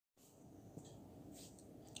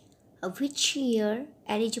Which year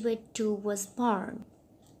Elizabeth II was born?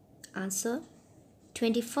 Answer: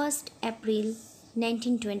 21st April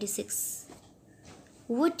 1926.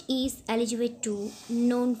 What is Elizabeth II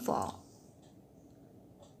known for?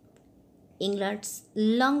 England's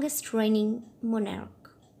longest reigning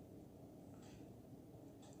monarch.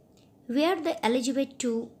 Where the Elizabeth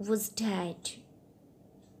II was died?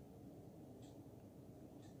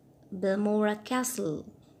 Balmoral Castle.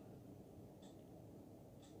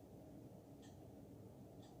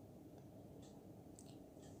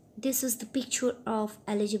 This is the picture of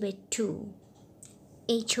Elizabeth II.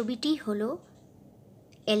 এই ছবিটি হলো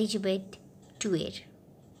Elizabeth II এর।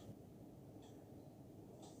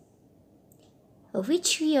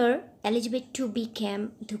 Which year Elizabeth II became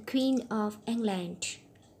the Queen of England?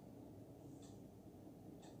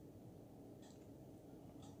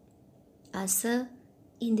 Answer: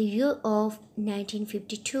 in the year of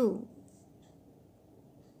 1952.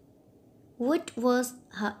 What was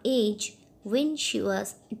her age when she was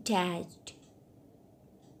died?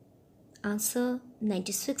 Answer: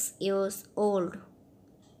 96 years old.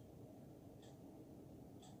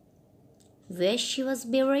 Where she was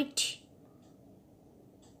buried?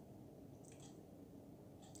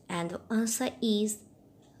 And the answer is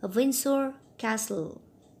Windsor Castle.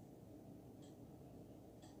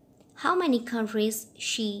 How many countries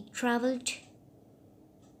she traveled?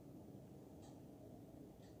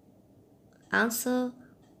 Answer: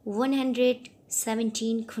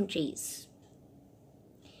 117 countries.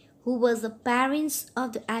 Who was the parents of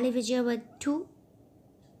the Elizabeth II?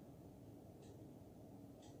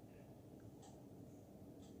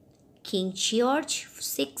 King George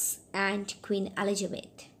VI and Queen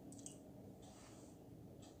Elizabeth.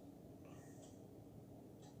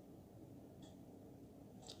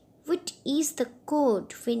 What is the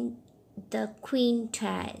code when the Queen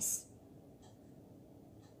dies?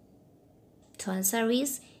 The answer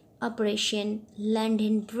is Operation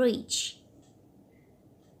London Bridge.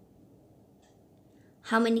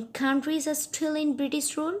 How many countries are still in British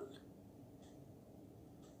rule?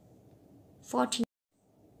 14.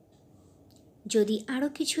 যদি আরও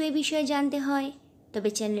কিছু এ বিষয়ে জানতে হয় তবে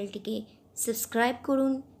চ্যানেলটিকে subscribe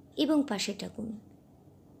করুন এবং পাশে থাকুন।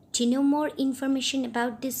 To know more information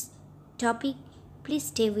about this topic, please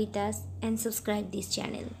stay with us and subscribe this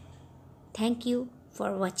channel. Thank you for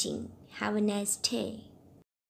watching. Have a nice day.